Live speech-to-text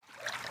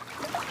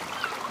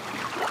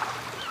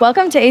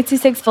Welcome to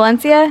 826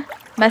 Valencia,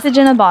 message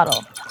in a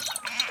bottle.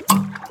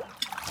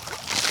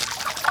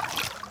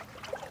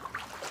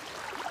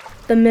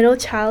 The Middle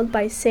Child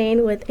by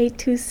Sane with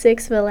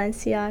 826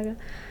 Valenciaga.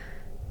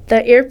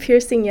 The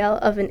ear-piercing yell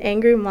of an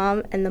angry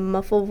mom and the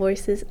muffled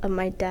voices of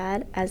my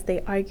dad as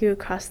they argue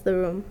across the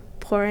room,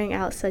 pouring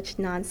out such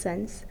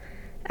nonsense.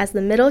 As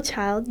the middle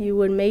child, you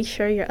would make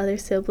sure your other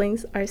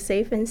siblings are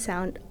safe and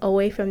sound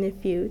away from the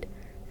feud.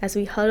 As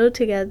we huddle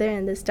together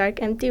in this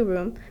dark, empty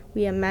room,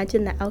 we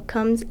imagine the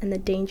outcomes and the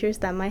dangers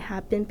that might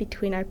happen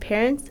between our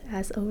parents,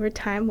 as over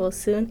time we'll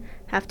soon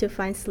have to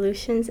find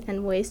solutions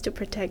and ways to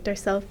protect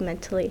ourselves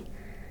mentally.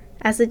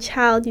 As a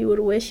child, you would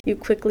wish you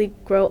quickly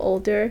grow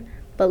older,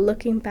 but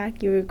looking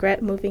back, you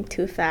regret moving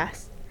too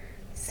fast.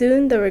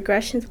 Soon, the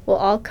regressions will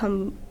all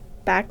come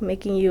back,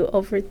 making you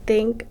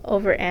overthink,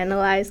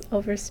 overanalyze,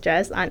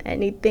 overstress on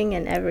anything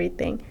and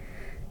everything.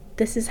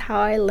 This is how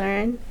I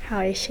learn, how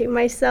I shape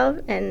myself,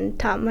 and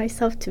taught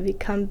myself to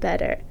become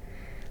better.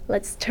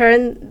 Let's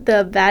turn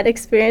the bad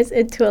experience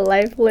into a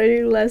life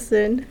learning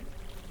lesson.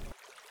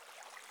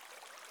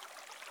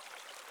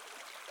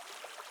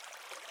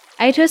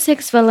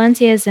 826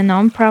 Valencia is a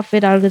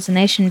non-profit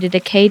organization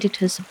dedicated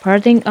to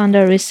supporting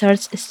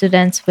under-researched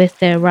students with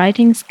their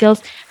writing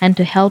skills and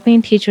to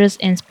helping teachers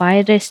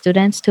inspire their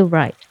students to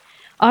write.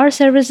 Our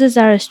services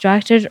are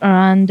structured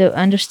around the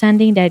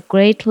understanding that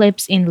great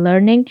leaps in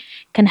learning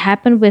can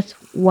happen with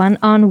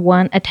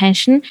one-on-one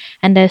attention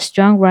and that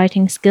strong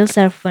writing skills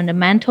are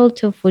fundamental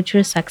to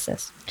future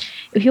success.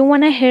 If you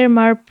want to hear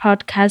more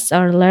podcasts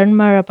or learn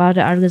more about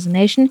the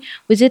organization,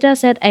 visit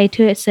us at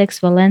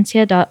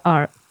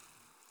 826valencia.org.